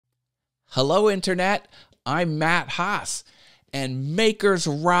Hello, Internet. I'm Matt Haas, and Makers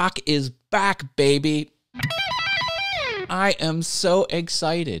Rock is back, baby. I am so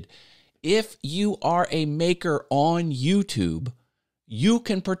excited. If you are a maker on YouTube, you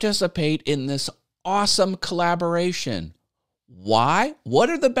can participate in this awesome collaboration. Why? What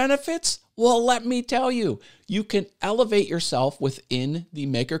are the benefits? Well, let me tell you. You can elevate yourself within the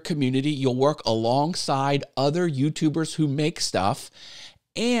maker community. You'll work alongside other YouTubers who make stuff,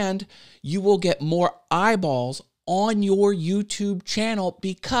 and you will get more eyeballs on your YouTube channel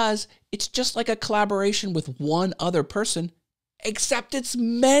because it's just like a collaboration with one other person, except it's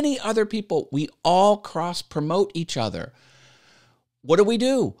many other people. We all cross-promote each other. What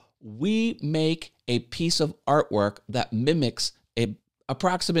do? We make a piece of artwork that mimics a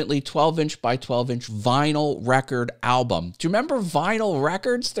approximately 12-inch by 12-inch vinyl record album. Do you remember vinyl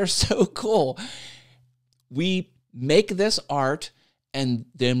records? They're so cool. We make this art and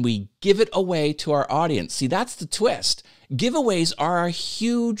then we give it away to our audience. See, that's the twist. Giveaways are a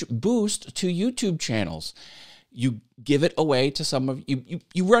huge boost to YouTube channels. You give it away to some of you.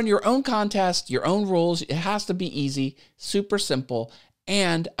 You run your own contest, your own rules. It has to be easy, super simple.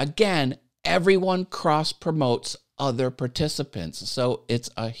 And again, everyone cross promotes other participants. So it's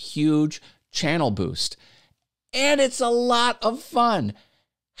a huge channel boost. And it's a lot of fun.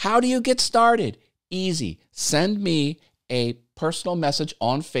 How do you get started? Easy. Send me a personal message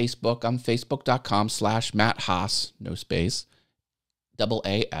on Facebook. I'm facebook.com/Matt Haas, no space,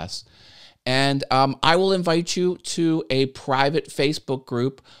 AAS. And I will invite you to a private Facebook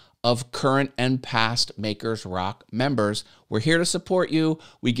group of current and past Makers Rock members. We're here to support you.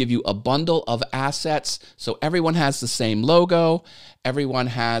 We give you a bundle of assets. So everyone has the same logo. Everyone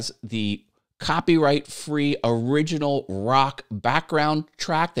has the copyright-free original rock background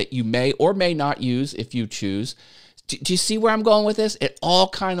track that you may or may not use if you choose. Do you see where I'm going with this? It all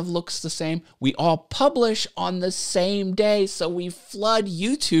kind of looks the same. We all publish on the same day, so we flood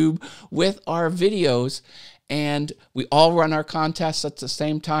YouTube with our videos, and we all run our contests at the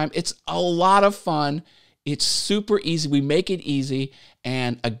same time. It's a lot of fun. It's super easy. We make it easy,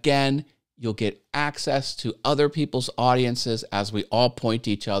 and again, you'll get access to other people's audiences as we all point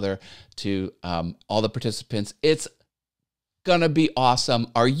each other to all the participants. It's gonna be awesome.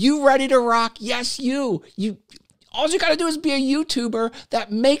 Are you ready to rock? Yes, you. All you got to do is be a YouTuber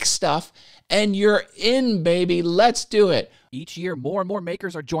that makes stuff, and you're in, baby. Let's do it. Each year, more and more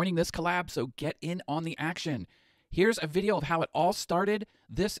makers are joining this collab, so get in on the action. Here's a video of how it all started.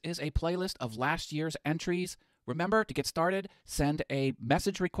 This is a playlist of last year's entries. Remember, to get started, send a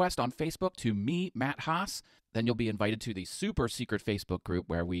message request on Facebook to me, Matt Haas. Then you'll be invited to the super secret Facebook group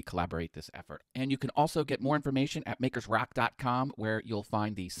where we collaborate this effort. And you can also get more information at makersrock.com, where you'll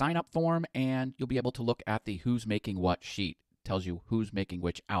find the sign-up form and you'll be able to look at the Who's Making What sheet. It tells you who's making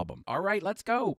which album. All right, let's go.